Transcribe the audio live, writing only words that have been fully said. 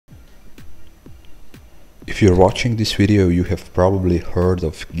If you're watching this video, you have probably heard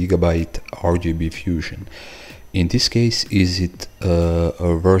of gigabyte RGB Fusion. In this case, is it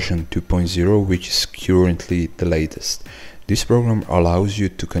a version 2.0, which is currently the latest. This program allows you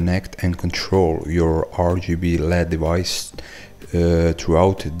to connect and control your RGB LED device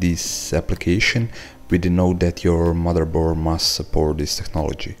throughout this application, with the note that your motherboard must support this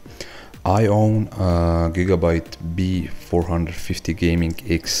technology. I own a gigabyte B450 Gaming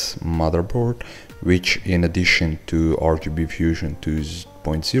X motherboard, which in addition to RGB Fusion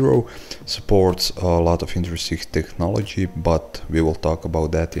 2.0 supports a lot of interesting technology, but we will talk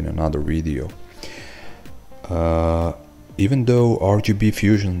about that in another video. Even though RGB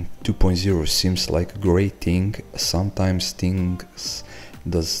Fusion 2.0 seems like a great thing, sometimes things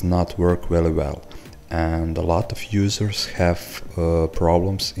does not work very well, and a lot of users have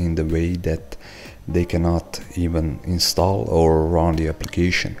problems in the way that they cannot even install or run the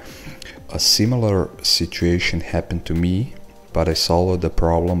application. A similar situation happened to me, but I solved the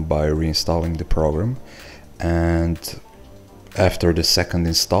problem by reinstalling the program, and after the second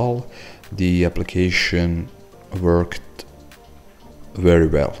install the application worked very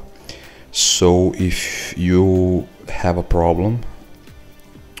well. So if you have a problem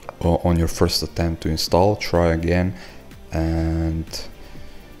on your first attempt to install, try again and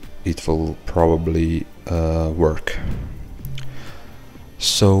it will probably work.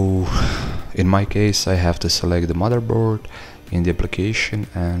 So in my case, I have to select the motherboard in the application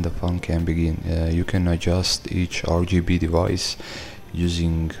and the fun can begin. You can adjust each RGB device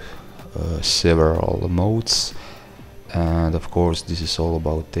using several modes, and of course this is all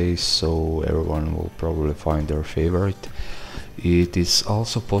about taste, so everyone will probably find their favorite. It is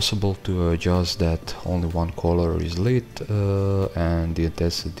also possible to adjust that only one color is lit and the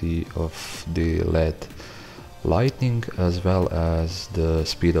intensity of the LED lighting, as well as the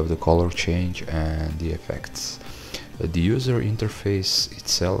speed of the color change and the effects. The user interface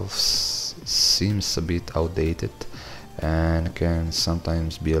itself seems a bit outdated and can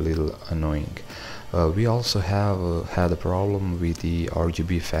sometimes be a little annoying. We also have had a problem with the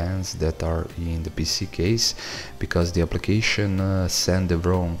RGB fans that are in the PC case, because the application sent the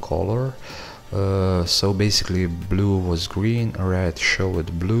wrong color. So basically blue was green, red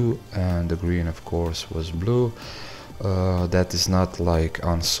showed blue, and the green of course was blue. That is not like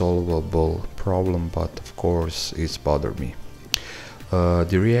unsolvable problem, but of course it's bothered me.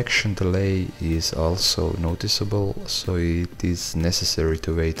 The reaction delay is also noticeable, so it is necessary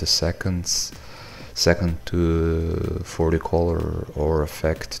to wait a second for the color or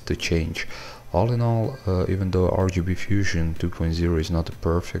effect to change. All in all, even though RGB Fusion 2.0 is not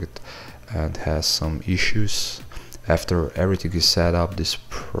perfect and has some issues, after everything is set up, this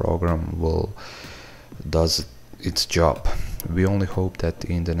program does its job. We only hope that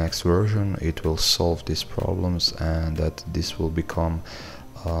in the next version it will solve these problems and that this will become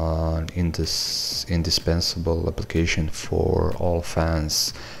an indispensable application for all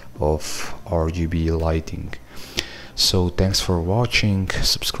fans of RGB lighting. So thanks for watching,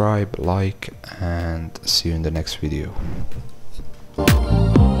 subscribe, like, and see you in the next video.